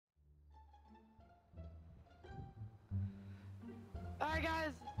Hi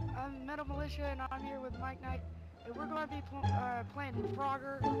guys, I'm Metal Militia and I'm here with Mike Knight, and we're going to be playing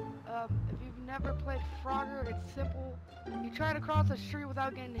Frogger. If you've never played Frogger, it's simple. You try to cross a street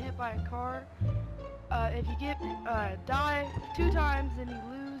without getting hit by a car. If you die 2 times, then you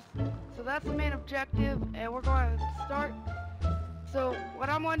lose. So that's the main objective, and we're going to start. So what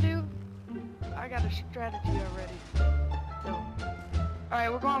I'm going to do, I got a strategy already. So,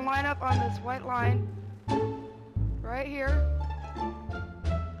 alright, we're going to line up on this white line right here.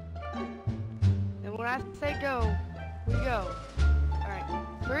 And when I say go, we go. Alright,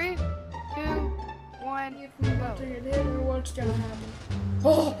 3, 2, 1, If we go. To get hit or what's gonna happen.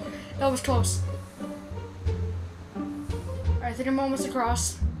 Oh, that was close. Alright, I think I'm almost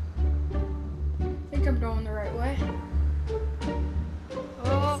across. I think I'm going the right way.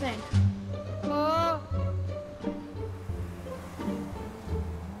 oh, I think. oh.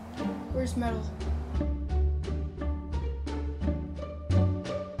 Where's Metal?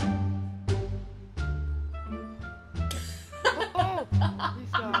 He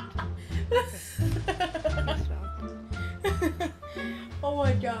stopped. He stopped. Oh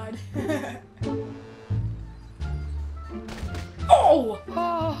my god. Oh!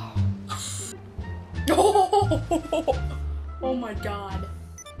 Oh! Oh! Oh my god.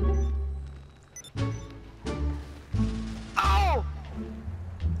 Oh!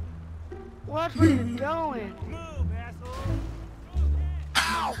 Watch where you're going. Move, asshole.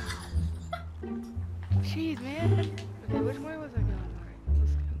 Ow! Jeez, man. Okay, which way was I going? Alright,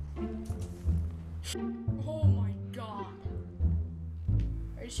 let's go. Oh my god.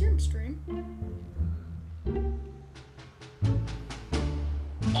 Are you sure I'm stream?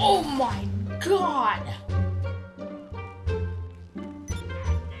 Oh my god!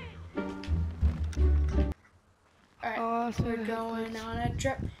 Alright, Oh, so we're going on a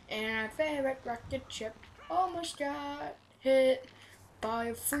trip in our favorite rocket ship. Almost got hit by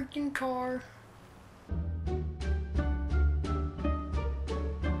a freaking car.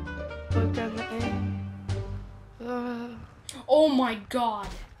 Look down the aim. Oh my god.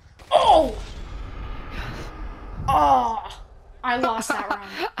 Oh! Oh! I lost that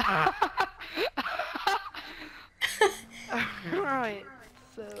round. Alright,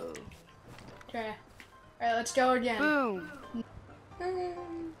 so. Okay. Alright, let's go again. Boom! We're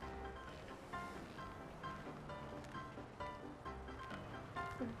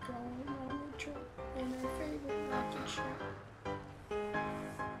going on a trip in our favorite rocket ship.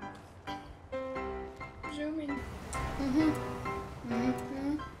 Zoom in.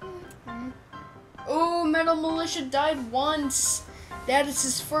 Oh, Metal Militia died once. That is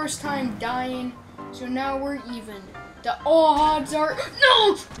his first time dying. So now we're even. The odds are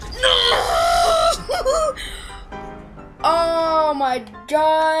no. Oh my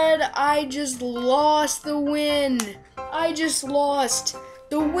god! I just lost the win. I just lost.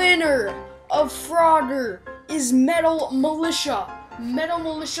 The winner of Frogger is Metal Militia. Metal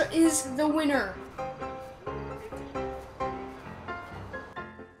Militia is the winner.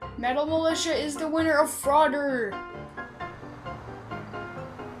 Metal Militia is the winner of Frogger.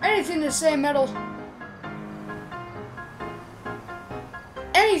 Anything to say, Metal?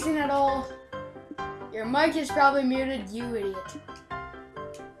 Anything at all? Your mic is probably muted, you idiot.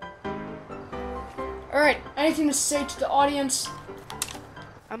 Alright, anything to say to the audience?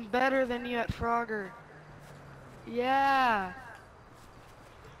 I'm better than you at Frogger. Yeah.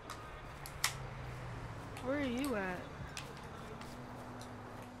 Where are you at?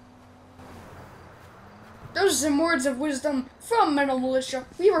 Those are some words of wisdom from Metal Militia.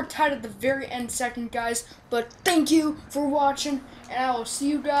 We were tied at the very end second, guys, but thank you for watching, and I will see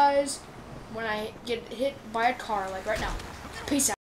you guys when I get hit by a car, like right now. Peace out.